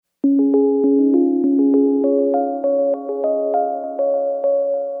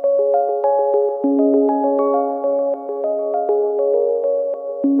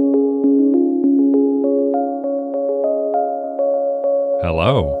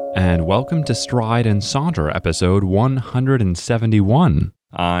and welcome to Stride and Saunter, episode 171.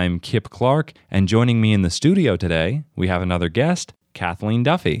 I'm Kip Clark, and joining me in the studio today, we have another guest, Kathleen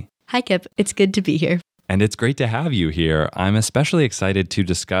Duffy. Hi, Kip. It's good to be here. And it's great to have you here. I'm especially excited to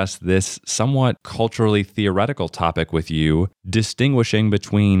discuss this somewhat culturally theoretical topic with you, distinguishing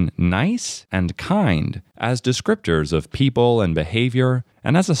between nice and kind as descriptors of people and behavior.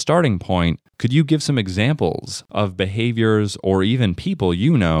 And as a starting point, could you give some examples of behaviors or even people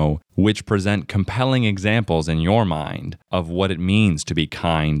you know which present compelling examples in your mind of what it means to be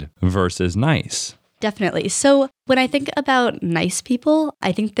kind versus nice? Definitely. So when I think about nice people,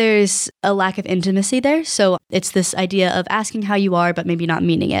 I think there's a lack of intimacy there. So it's this idea of asking how you are, but maybe not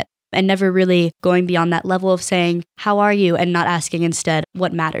meaning it, and never really going beyond that level of saying, how are you? And not asking instead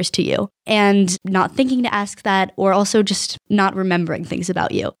what matters to you, and not thinking to ask that, or also just not remembering things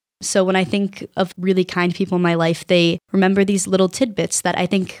about you. So when I think of really kind people in my life, they remember these little tidbits that I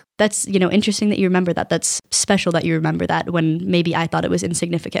think that's, interesting that you remember that. That's special that you remember that when maybe I thought it was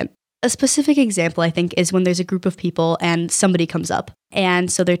insignificant. A specific example, I think, is when there's a group of people and somebody comes up.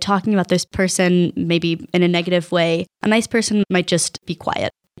 And so they're talking about this person, maybe in a negative way. A nice person might just be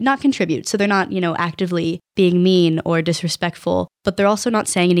quiet, not contribute. So they're not, actively being mean or disrespectful, but they're also not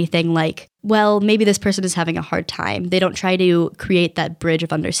saying anything like, well, maybe this person is having a hard time. They don't try to create that bridge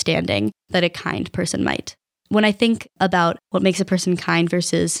of understanding that a kind person might. When I think about what makes a person kind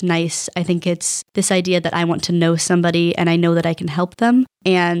versus nice, I think it's this idea that I want to know somebody and I know that I can help them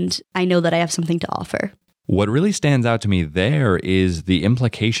and I know that I have something to offer. What really stands out to me there is the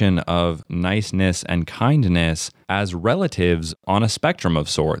implication of niceness and kindness as relatives on a spectrum of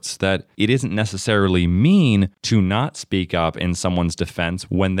sorts, that it isn't necessarily mean to not speak up in someone's defense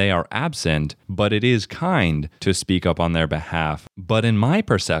when they are absent, but it is kind to speak up on their behalf. But in my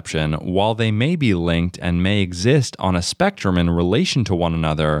perception, while they may be linked and may exist on a spectrum in relation to one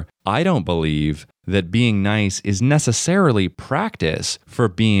another, I don't believe that being nice is necessarily practice for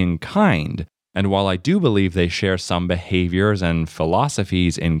being kind. And while I do believe they share some behaviors and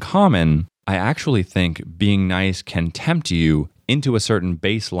philosophies in common, I actually think being nice can tempt you into a certain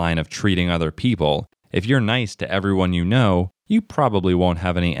baseline of treating other people. If you're nice to everyone you know, you probably won't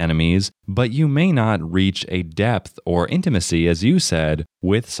have any enemies, but you may not reach a depth or intimacy, as you said,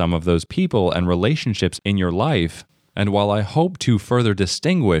 with some of those people and relationships in your life. And while I hope to further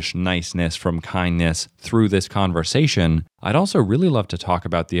distinguish niceness from kindness through this conversation, I'd also really love to talk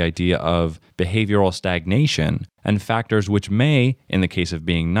about the idea of behavioral stagnation and factors which may, in the case of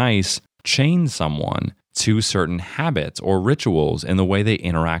being nice, chain someone to certain habits or rituals in the way they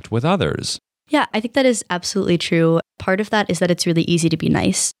interact with others. Yeah, I think that is absolutely true. Part of that is that it's really easy to be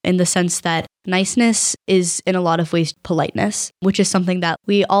nice in the sense that niceness is in a lot of ways politeness, which is something that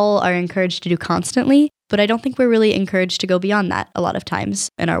we all are encouraged to do constantly. But I don't think we're really encouraged to go beyond that a lot of times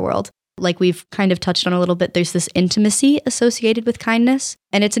in our world. Like we've kind of touched on a little bit, there's this intimacy associated with kindness.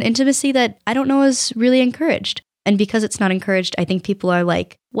 And it's an intimacy that I don't know is really encouraged. And because it's not encouraged, I think people are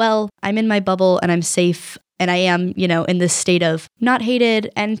like, well, I'm in my bubble and I'm safe. And I am, in this state of not hated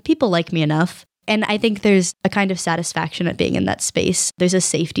and people like me enough. And I think there's a kind of satisfaction at being in that space. There's a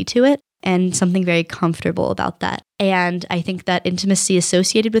safety to it and something very comfortable about that. And I think that intimacy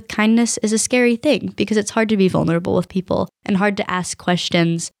associated with kindness is a scary thing because it's hard to be vulnerable with people and hard to ask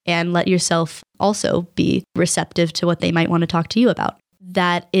questions and let yourself also be receptive to what they might want to talk to you about.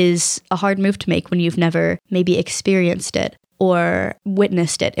 That is a hard move to make when you've never maybe experienced it or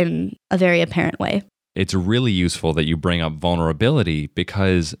witnessed it in a very apparent way. It's really useful that you bring up vulnerability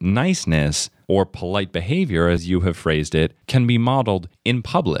because niceness, or polite behavior, as you have phrased it, can be modeled in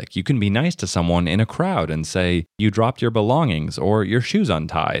public. You can be nice to someone in a crowd and say, you dropped your belongings or your shoes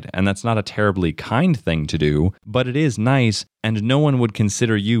untied. And that's not a terribly kind thing to do, but it is nice, and no one would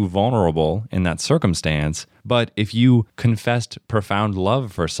consider you vulnerable in that circumstance. But if you confessed profound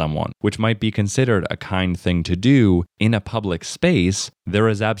love for someone, which might be considered a kind thing to do in a public space, there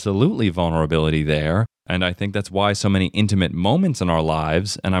is absolutely vulnerability there. And I think that's why so many intimate moments in our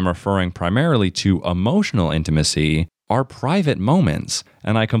lives, and I'm referring primarily to emotional intimacy, are private moments.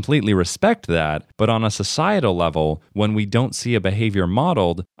 And I completely respect that. But on a societal level, when we don't see a behavior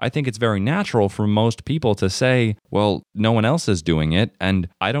modeled, I think it's very natural for most people to say, well, no one else is doing it, and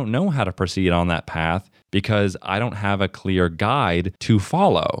I don't know how to proceed on that path because I don't have a clear guide to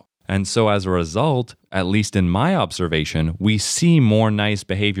follow. And so as a result, at least in my observation, we see more nice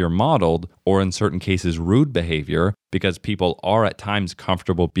behavior modeled, or in certain cases rude behavior, because people are at times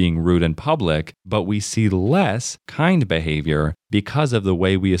comfortable being rude in public, but we see less kind behavior because of the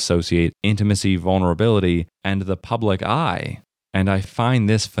way we associate intimacy, vulnerability, and the public eye. And I find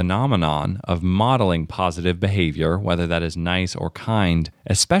this phenomenon of modeling positive behavior, whether that is nice or kind,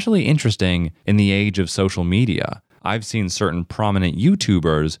 especially interesting in the age of social media. I've seen certain prominent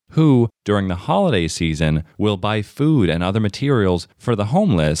YouTubers who, during the holiday season, will buy food and other materials for the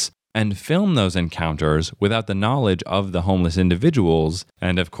homeless and film those encounters without the knowledge of the homeless individuals.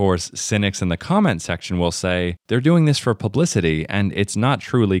 And of course, cynics in the comment section will say, they're doing this for publicity and it's not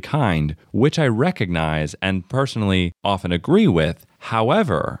truly kind, which I recognize and personally often agree with.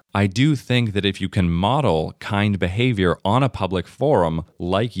 However, I do think that if you can model kind behavior on a public forum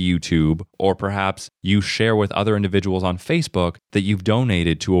like YouTube, or perhaps you share with other individuals on Facebook that you've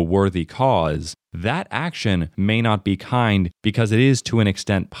donated to a worthy cause, that action may not be kind because it is to an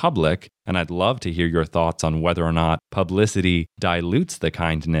extent public, and I'd love to hear your thoughts on whether or not publicity dilutes the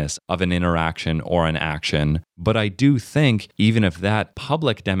kindness of an interaction or an action. But I do think even if that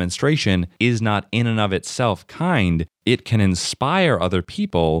public demonstration is not in and of itself kind, it can inspire other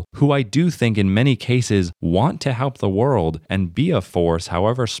people who I do think in many cases want to help the world and be a force,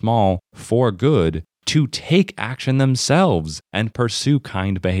 however small, for good, to take action themselves and pursue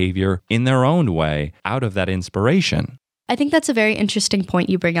kind behavior in their own way out of that inspiration. I think that's a very interesting point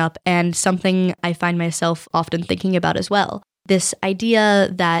you bring up and something I find myself often thinking about as well. This idea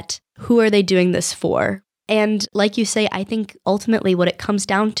that who are they doing this for? And like you say, I think ultimately what it comes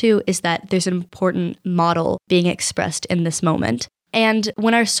down to is that there's an important model being expressed in this moment. And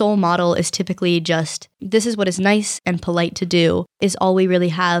when our sole model is typically just, this is what is nice and polite to do, is all we really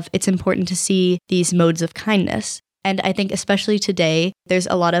have, it's important to see these modes of kindness. And I think especially today, there's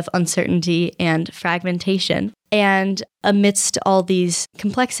a lot of uncertainty and fragmentation. And amidst all these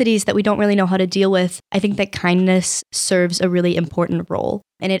complexities that we don't really know how to deal with, I think that kindness serves a really important role.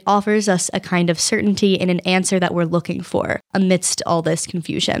 And it offers us a kind of certainty in an answer that we're looking for amidst all this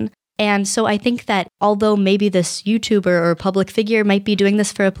confusion. And so I think that although maybe this YouTuber or public figure might be doing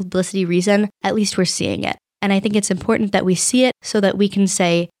this for a publicity reason, at least we're seeing it. And I think it's important that we see it so that we can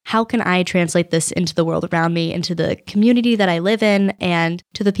say, how can I translate this into the world around me, into the community that I live in, and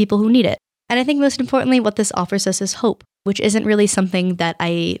to the people who need it? And I think most importantly, what this offers us is hope, which isn't really something that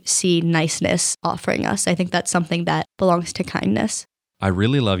I see niceness offering us. I think that's something that belongs to kindness. I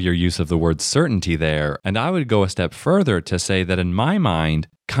really love your use of the word certainty there, and I would go a step further to say that in my mind,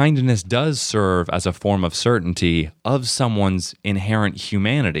 kindness does serve as a form of certainty of someone's inherent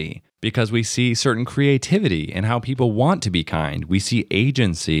humanity, because we see certain creativity in how people want to be kind. We see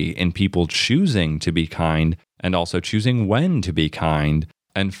agency in people choosing to be kind and also choosing when to be kind.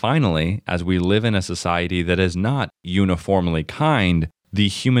 And finally, as we live in a society that is not uniformly kind, the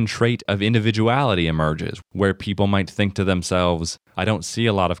human trait of individuality emerges, where people might think to themselves, I don't see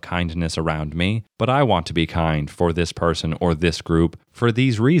a lot of kindness around me, but I want to be kind for this person or this group for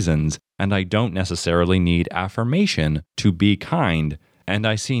these reasons, and I don't necessarily need affirmation to be kind. And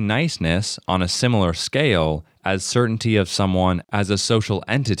I see niceness on a similar scale as certainty of someone as a social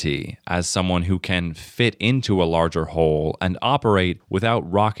entity, as someone who can fit into a larger whole and operate without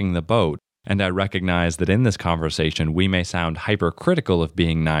rocking the boat. And I recognize that in this conversation, we may sound hypercritical of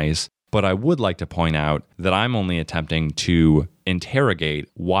being nice, but I would like to point out that I'm only attempting to interrogate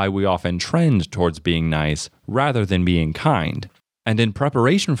why we often trend towards being nice rather than being kind. And in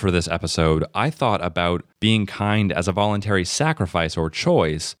preparation for this episode, I thought about being kind as a voluntary sacrifice or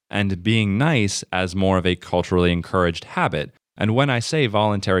choice, and being nice as more of a culturally encouraged habit. And when I say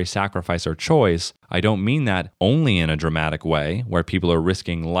voluntary sacrifice or choice, I don't mean that only in a dramatic way, where people are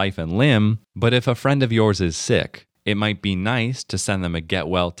risking life and limb, but if a friend of yours is sick, it might be nice to send them a get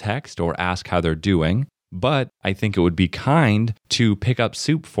well text or ask how they're doing, but I think it would be kind to pick up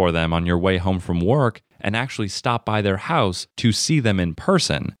soup for them on your way home from work and actually stop by their house to see them in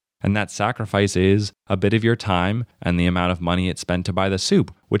person. And that sacrifice is a bit of your time and the amount of money it's spent to buy the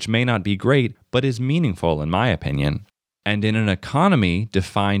soup, which may not be great, but is meaningful in my opinion. And in an economy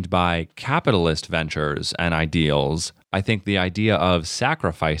defined by capitalist ventures and ideals, I think the idea of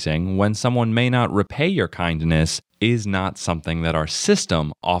sacrificing when someone may not repay your kindness is not something that our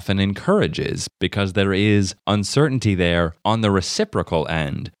system often encourages, because there is uncertainty there on the reciprocal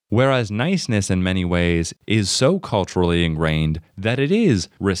end. Whereas niceness in many ways is so culturally ingrained that it is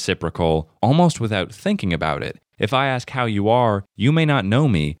reciprocal almost without thinking about it. If I ask how you are, you may not know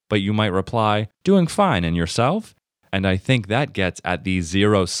me, but you might reply, doing fine, and yourself? And I think that gets at the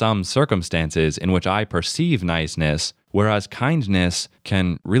zero-sum circumstances in which I perceive niceness, whereas kindness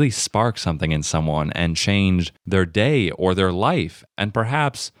can really spark something in someone and change their day or their life, and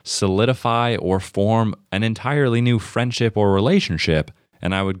perhaps solidify or form an entirely new friendship or relationship.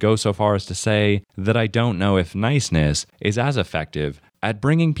 And I would go so far as to say that I don't know if niceness is as effective at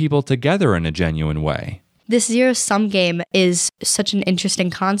bringing people together in a genuine way. this zero-sum game is such an interesting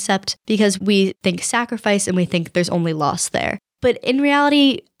concept because we think sacrifice and we think there's only loss there. But in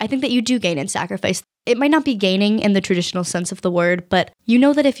reality, I think that you do gain in sacrifice. It might not be gaining in the traditional sense of the word, but you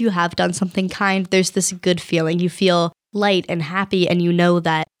know that if you have done something kind, there's this good feeling. You feel light and happy, and you know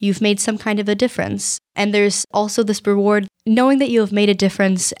that you've made some kind of a difference. And there's also this reward, knowing that you have made a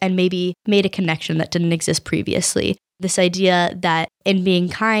difference and maybe made a connection that didn't exist previously. This idea that in being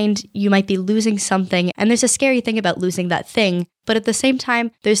kind, you might be losing something, and there's a scary thing about losing that thing, but at the same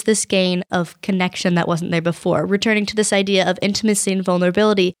time, there's this gain of connection that wasn't there before. Returning to this idea of intimacy and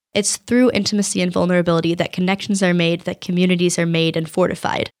vulnerability, it's through intimacy and vulnerability that connections are made, that communities are made and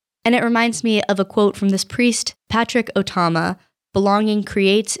fortified. And it reminds me of a quote from this priest, Patrick Otama, "Belonging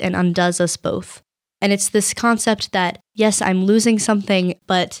creates and undoes us both." And it's this concept that, yes, I'm losing something,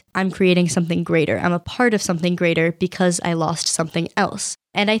 but I'm creating something greater. I'm a part of something greater because I lost something else.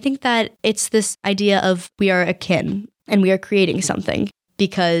 And I think that it's this idea of we are akin and we are creating something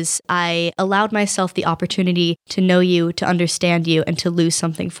because I allowed myself the opportunity to know you, to understand you, and to lose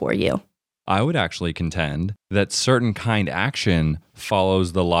something for you. I would actually contend that certain kind action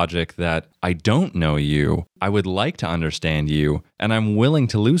follows the logic that I don't know you, I would like to understand you, and I'm willing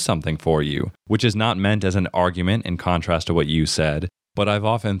to lose something for you, which is not meant as an argument in contrast to what you said. But I've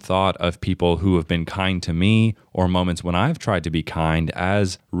often thought of people who have been kind to me or moments when I've tried to be kind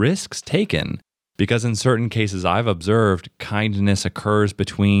as risks taken. Because in certain cases I've observed, kindness occurs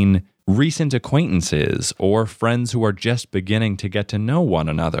between recent acquaintances or friends who are just beginning to get to know one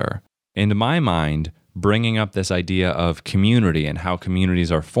another. In my mind, bringing up this idea of community and how communities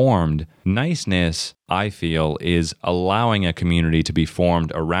are formed, niceness, I feel, is allowing a community to be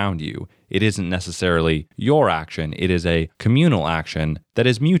formed around you. It isn't necessarily your action, it is a communal action that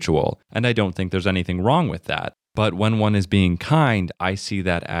is mutual, and I don't think there's anything wrong with that. But when one is being kind, I see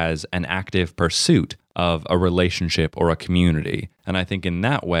that as an active pursuit of a relationship or a community. And I think in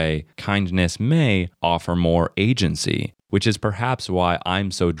that way, kindness may offer more agency, which is perhaps why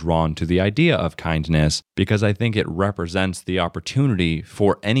I'm so drawn to the idea of kindness, because I think it represents the opportunity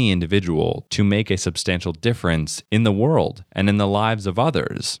for any individual to make a substantial difference in the world and in the lives of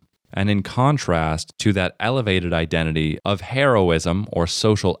others. And in contrast to that elevated identity of heroism or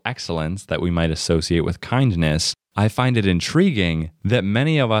social excellence that we might associate with kindness, I find it intriguing that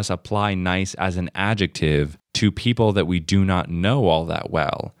many of us apply nice as an adjective to people that we do not know all that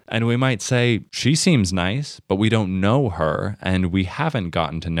well. And we might say, she seems nice, but we don't know her, and we haven't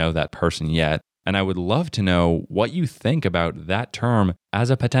gotten to know that person yet. And I would love to know what you think about that term as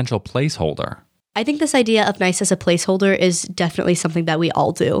a potential placeholder. I think this idea of nice as a placeholder is definitely something that we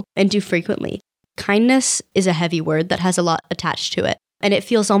all do and do frequently. Kindness is a heavy word that has a lot attached to it. And it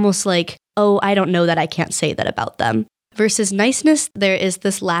feels almost like, oh, I don't know that I can't say that about them. Versus niceness, there is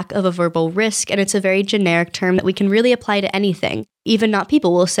this lack of a verbal risk, and it's a very generic term that we can really apply to anything. Even not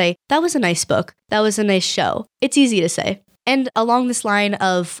people will say, that was a nice book, that was a nice show. It's easy to say. And along this line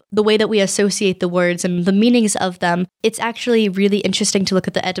of the way that we associate the words and the meanings of them, it's actually really interesting to look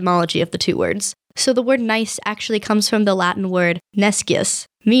at the etymology of the two words. So the word nice actually comes from the Latin word nescius,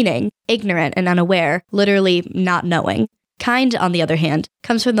 meaning ignorant and unaware, literally not knowing. Kind, on the other hand,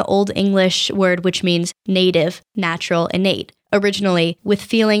 comes from the Old English word which means native, natural, innate, originally with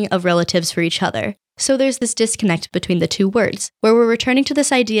feeling of relatives for each other. So there's this disconnect between the two words, where we're returning to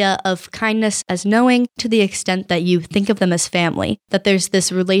this idea of kindness as knowing to the extent that you think of them as family, that there's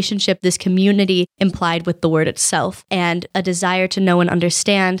this relationship, this community implied with the word itself, and a desire to know and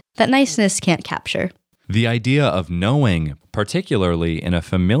understand that niceness can't capture. The idea of knowing, particularly in a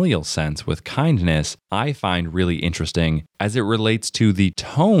familial sense with kindness, I find really interesting as it relates to the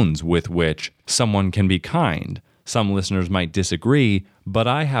tones with which someone can be kind. Some listeners might disagree, but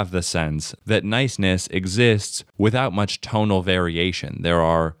I have the sense that niceness exists without much tonal variation. There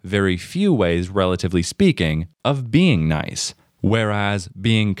are very few ways, relatively speaking, of being nice, whereas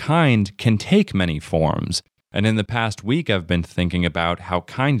being kind can take many forms. And in the past week, I've been thinking about how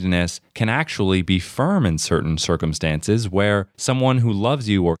kindness can actually be firm in certain circumstances where someone who loves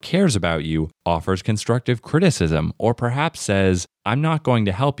you or cares about you offers constructive criticism or perhaps says, I'm not going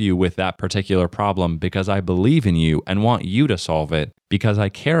to help you with that particular problem because I believe in you and want you to solve it because I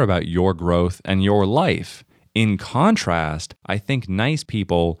care about your growth and your life. In contrast, I think nice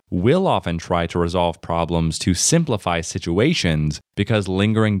people will often try to resolve problems to simplify situations because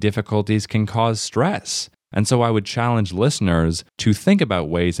lingering difficulties can cause stress. And so I would challenge listeners to think about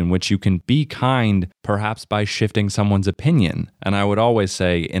ways in which you can be kind, perhaps by shifting someone's opinion. And I would always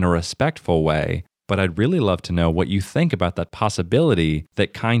say in a respectful way, but I'd really love to know what you think about that possibility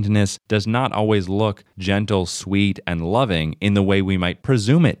that kindness does not always look gentle, sweet, and loving in the way we might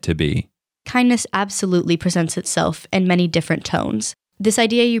presume it to be. kindness absolutely presents itself in many different tones. This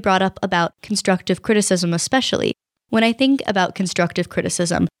idea you brought up about constructive criticism especially. When I think about constructive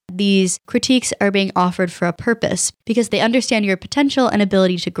criticism, these critiques are being offered for a purpose because they understand your potential and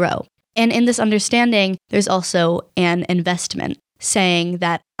ability to grow. And in this understanding, there's also an investment, saying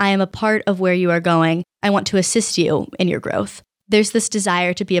that I am a part of where you are going. I want to assist you in your growth. There's this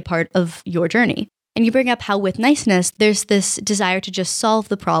desire to be a part of your journey. And you bring up how with niceness, there's this desire to just solve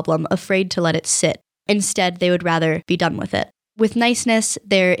the problem, afraid to let it sit. Instead, they would rather be done with it. With niceness,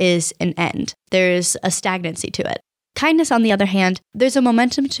 there is an end. There's a stagnancy to it. Kindness, on the other hand, there's a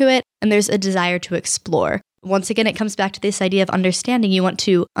momentum to it, and there's a desire to explore. Once again, it comes back to this idea of understanding. You want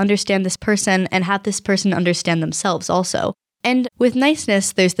to understand this person and have this person understand themselves also. And with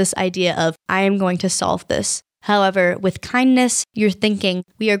niceness, there's this idea of, I am going to solve this. However, with kindness, you're thinking,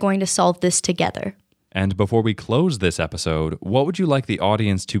 we are going to solve this together. And before we close this episode, what would you like the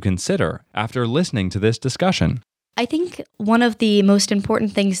audience to consider after listening to this discussion? I think one of the most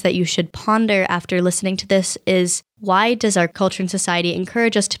important things that you should ponder after listening to this is, why does our culture and society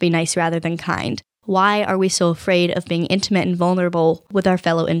encourage us to be nice rather than kind? Why are we so afraid of being intimate and vulnerable with our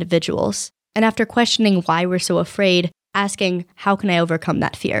fellow individuals? And after questioning why we're so afraid, asking, how can I overcome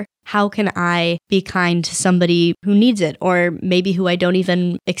that fear? How can I be kind to somebody who needs it, or maybe who I don't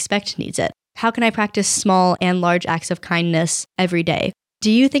even expect needs it? How can I practice small and large acts of kindness every day? Do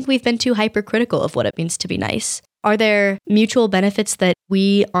you think we've been too hypercritical of what it means to be nice? Are there mutual benefits that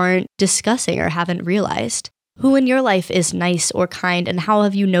we aren't discussing or haven't realized? Who in your life is nice or kind, and how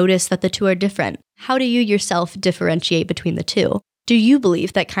have you noticed that the two are different? How do you yourself differentiate between the two? Do you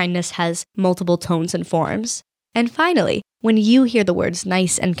believe that kindness has multiple tones and forms? And finally, when you hear the words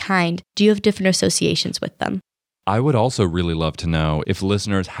nice and kind, do you have different associations with them? I would also really love to know if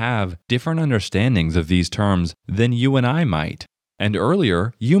listeners have different understandings of these terms than you and I might. And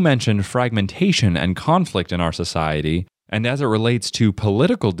earlier, you mentioned fragmentation and conflict in our society, and as it relates to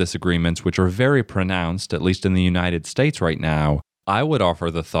political disagreements, which are very pronounced, at least in the United States right now, I would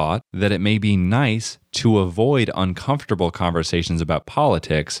offer the thought that it may be nice to avoid uncomfortable conversations about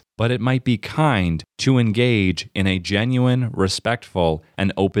politics, but it might be kind to engage in a genuine, respectful,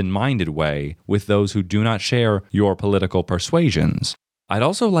 and open-minded way with those who do not share your political persuasions. I'd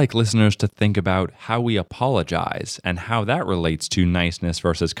also like listeners to think about how we apologize and how that relates to niceness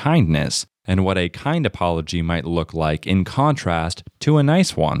versus kindness, and what a kind apology might look like in contrast to a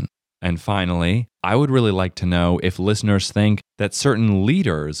nice one. And finally, I would really like to know if listeners think that certain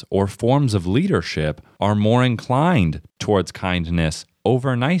leaders or forms of leadership are more inclined towards kindness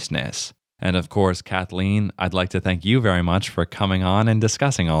over niceness. And of course, Kathleen, I'd like to thank you very much for coming on and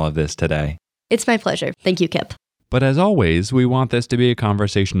discussing all of this today. It's my pleasure. Thank you, Kip. But as always, we want this to be a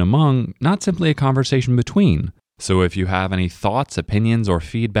conversation among, not simply a conversation between. So if you have any thoughts, opinions, or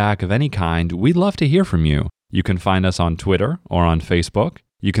feedback of any kind, we'd love to hear from you. You can find us on Twitter or on Facebook.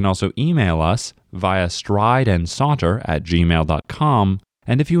 You can also email us via strideandsaunter@gmail.com.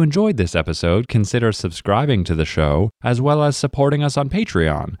 And if you enjoyed this episode, consider subscribing to the show, as well as supporting us on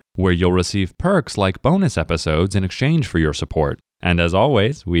Patreon, where you'll receive perks like bonus episodes in exchange for your support. And as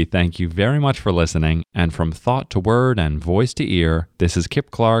always, we thank you very much for listening. And from thought to word and voice to ear, this is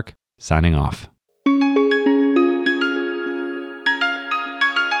Kip Clark, signing off.